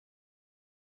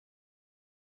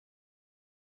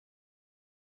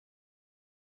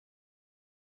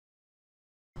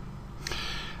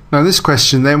Now in this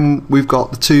question then we've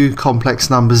got the two complex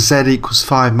numbers z equals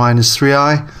 5 minus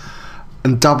 3i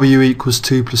and w equals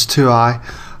 2 plus 2i,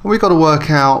 and we've got to work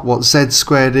out what z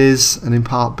squared is, and in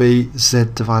part B z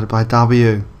divided by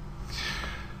w.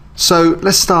 So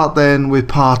let's start then with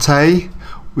part A.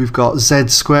 We've got z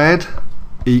squared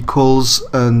equals,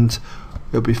 and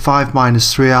it'll be 5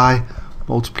 minus 3i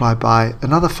multiplied by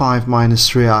another 5 minus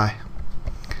 3i.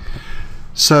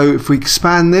 So if we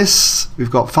expand this,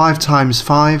 we've got 5 times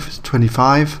 5,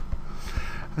 25,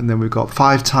 and then we've got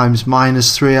 5 times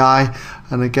minus 3i,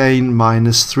 and again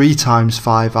minus 3 times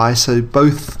 5i, so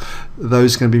both of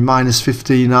those are going to be minus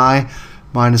 15i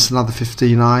minus another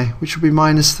 15i, which will be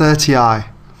minus 30i.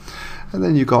 And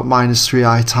then you've got minus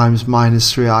 3i times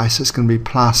minus 3i, so it's going to be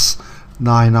plus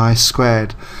 9i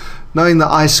squared. Knowing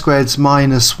that I squared is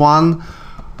minus 1,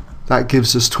 that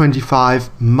gives us 25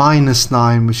 minus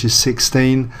 9, which is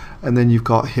 16, and then you've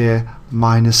got here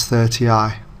minus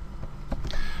 30i.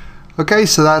 Okay,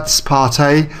 so that's part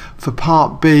A. For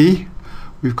part B,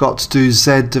 we've got to do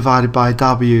z divided by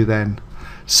w then.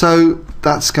 So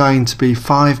that's going to be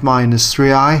 5 minus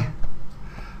 3i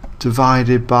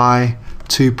divided by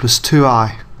 2 plus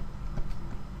 2i.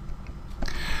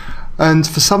 And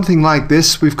for something like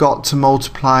this, we've got to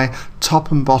multiply top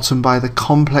and bottom by the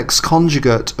complex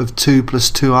conjugate of 2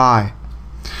 plus 2i.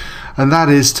 And that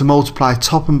is to multiply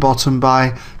top and bottom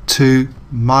by 2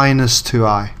 minus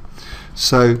 2i.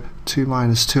 So 2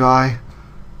 minus 2i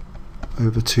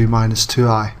over 2 minus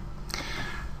 2i.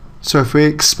 So if we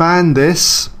expand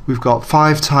this, we've got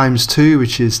 5 times 2,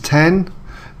 which is 10.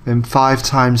 Then 5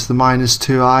 times the minus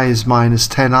 2i is minus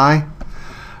 10i.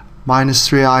 Minus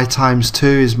 3i times 2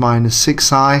 is minus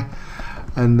 6i,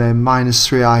 and then minus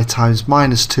 3i times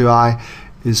minus 2i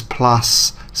is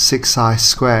plus 6i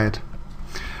squared.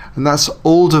 And that's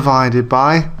all divided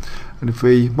by, and if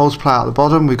we multiply out the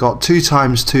bottom, we've got 2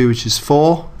 times 2, which is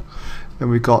 4, then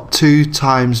we've got 2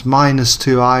 times minus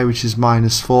 2i, which is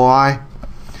minus 4i,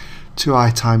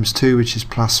 2i times 2, which is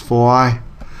plus 4i,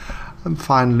 and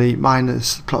finally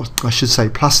plus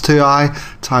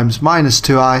 2i times minus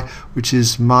 2i, which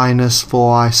is minus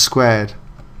 4i squared.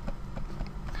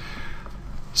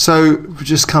 So if we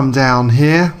just come down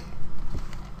here,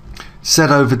 z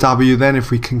over w then,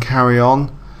 if we can carry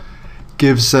on,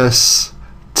 gives us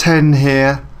 10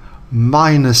 here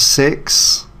minus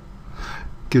 6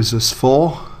 gives us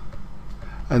 4,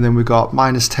 and then we've got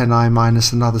minus 10i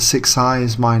minus another 6i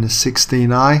is minus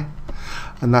 16i,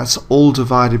 and that's all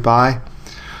divided by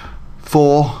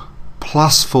 4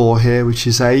 plus 4 here, which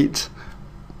is 8,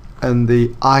 and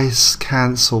the i's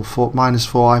cancel, minus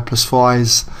 4i plus 4i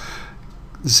is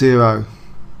 0.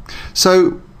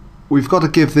 So we've got to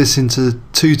give this into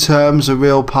two terms, a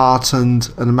real part and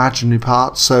an imaginary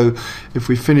part. So if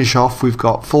we finish off, we've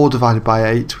got 4 divided by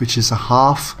 8, which is a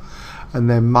half, and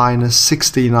then minus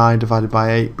 16i divided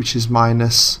by 8, which is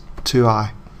minus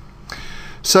 2i.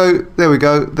 So there we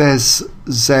go, there's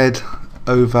z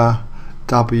over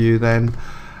w then,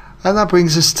 and that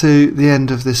brings us to the end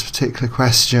of this particular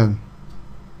question.